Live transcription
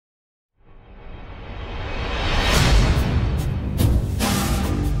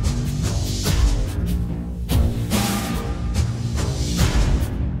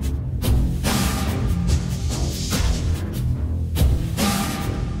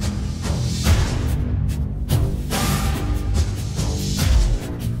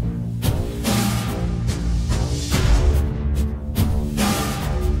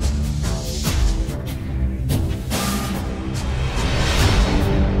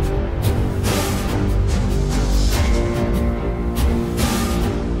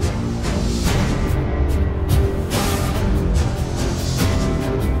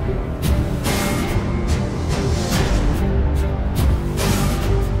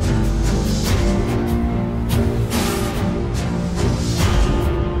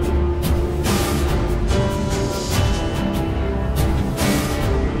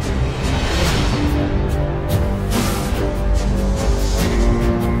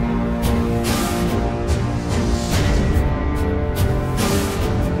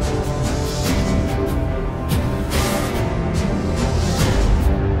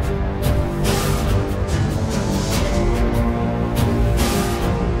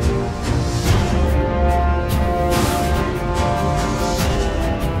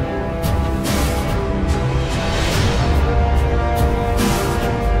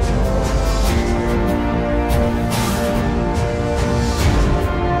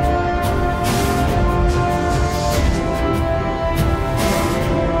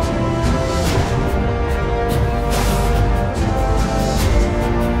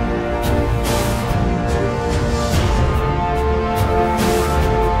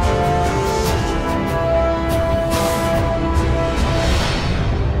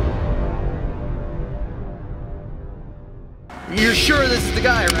sure this is the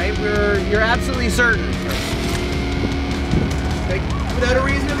guy, right? You're absolutely certain. Like, without a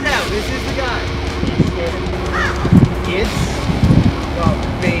reason of doubt, this is the guy. It's the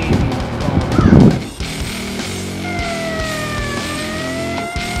baby.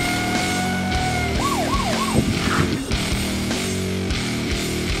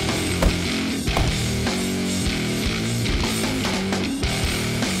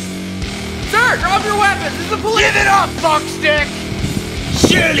 Sir, drop your weapons! This is the police! Give it up, fuckstick!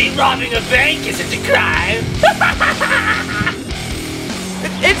 Surely robbing a bank isn't a crime!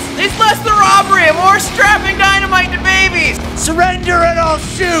 It's less than robbery and more strapping dynamite to babies! Surrender and I'll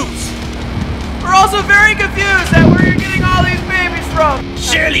shoot! We're also very confused at where you're getting all these babies from!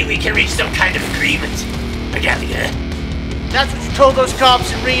 Surely we can reach some kind of agreement. McGalager. That's what you told those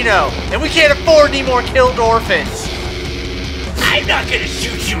cops in Reno, and we can't afford any more killed orphans. I'm not gonna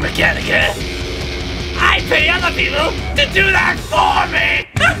shoot you, McGalager. I pay other people to do that for me!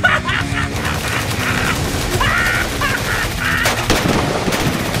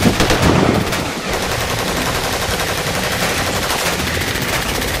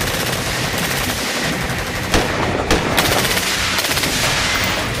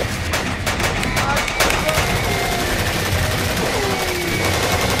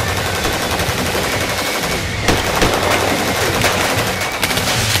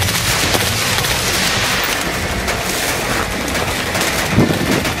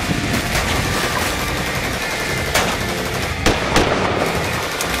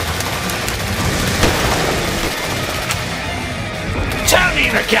 Tell me,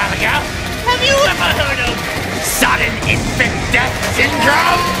 McGalager, have you ever heard of sudden infant death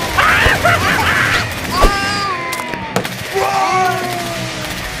syndrome?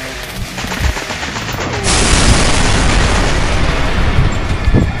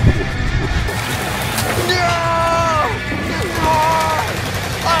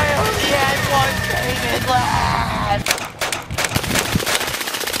 I only had one payment left.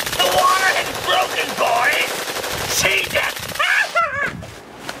 The water has broken, boys! Change it!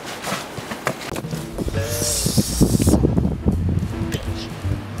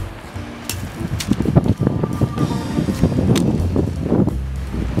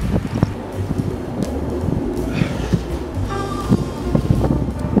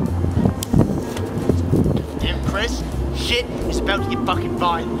 Shit is about to get fucking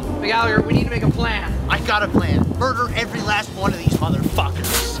violent. McGalager, we need to make a plan. I got a plan. Murder every last one of these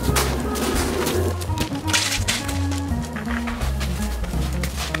motherfuckers.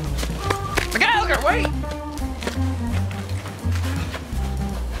 McGalager, wait!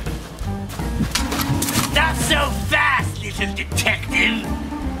 Not so fast, little detective!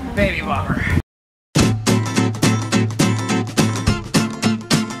 Baby bomber.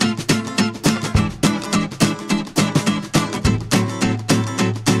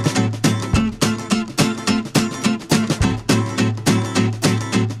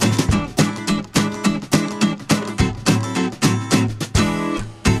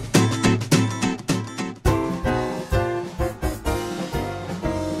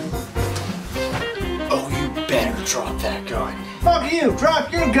 Drop that gun. Fuck you!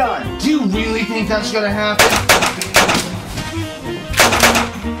 Drop your gun! Do you really think that's gonna happen?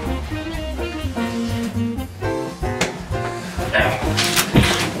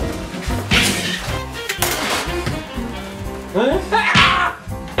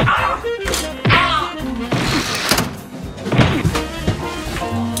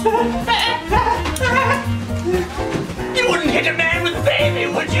 You wouldn't hit a man with a baby,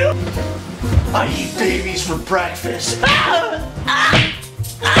 would you? I eat babies for breakfast.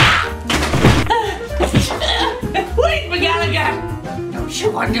 Wait, McGalager! Don't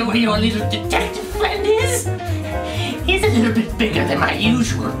you wonder where your little detective friend is? He's a little bit bigger than my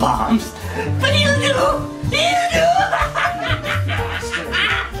usual bombs, but he'll do! He'll do!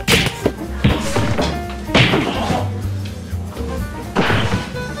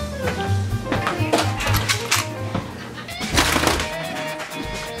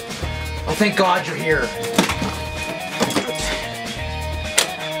 Oh, thank God you're here.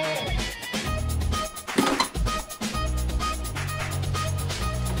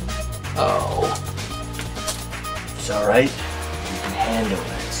 Oh. It's alright. You can handle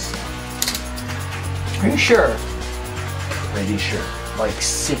this. Are you sure? Pretty sure. Like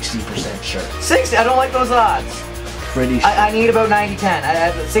 60% sure. 60? I don't like those odds. Pretty sure. I need about 90-10.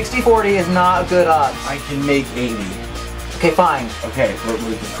 60-40 is not a good odds. I can make 80. Okay, fine. Okay,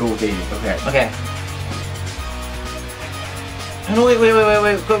 we can go with 80. Okay. Okay. No,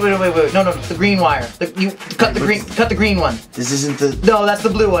 wait. No, the green wire. You cut the green one. This isn't the... No, that's the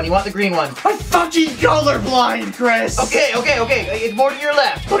blue one. You want the green one. I'm fucking colorblind, Chris! Okay. It's more to your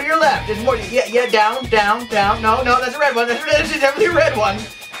left. Go to your left. It's more, yeah, down. No, that's a red one. That's definitely a red one.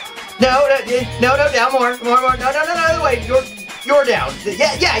 No, down more. No, other way. You're down.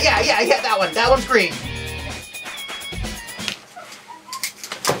 Yeah, that one. That one's green.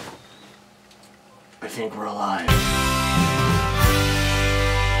 I think we're alive.